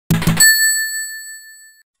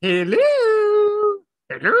Hello?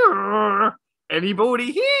 Hello?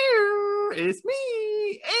 Anybody here? It's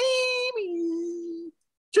me, Amy.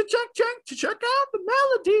 Check out the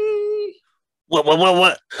melody.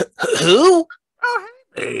 What? Who? Oh,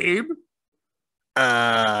 hey, babe.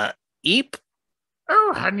 Eep?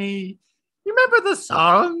 Oh, honey. You remember the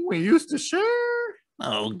song we used to share?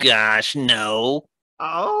 Oh, gosh, no.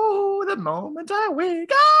 Oh, the moment I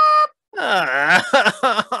wake up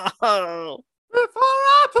before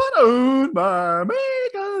I put on my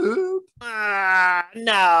makeup.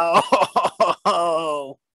 No.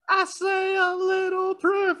 I say a little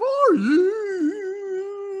prayer for you.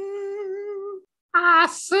 I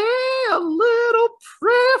say a little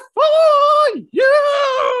prayer for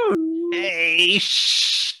you. Hey,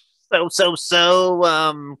 shh.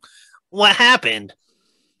 What happened?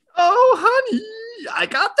 Oh, honey, I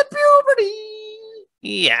got the puberty.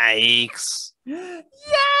 Yikes.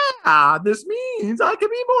 Yeah, this means I can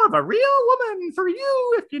be more of a real woman for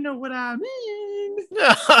you, if you know what I mean.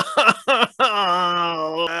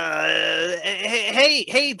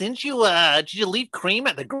 Hey, did you leave cream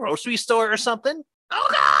at the grocery store or something? Oh,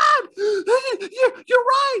 God! You're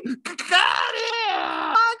right! Got it!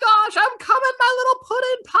 Oh, my gosh, I'm coming, my little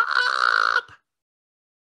pudding pop!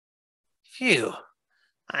 Phew.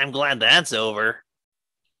 I'm glad that's over.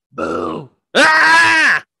 Boo!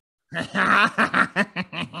 Ah!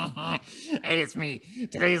 Hey, it's me.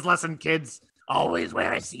 Today's lesson, kids. Always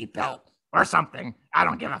wear a seatbelt or something. I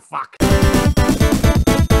don't give a fuck.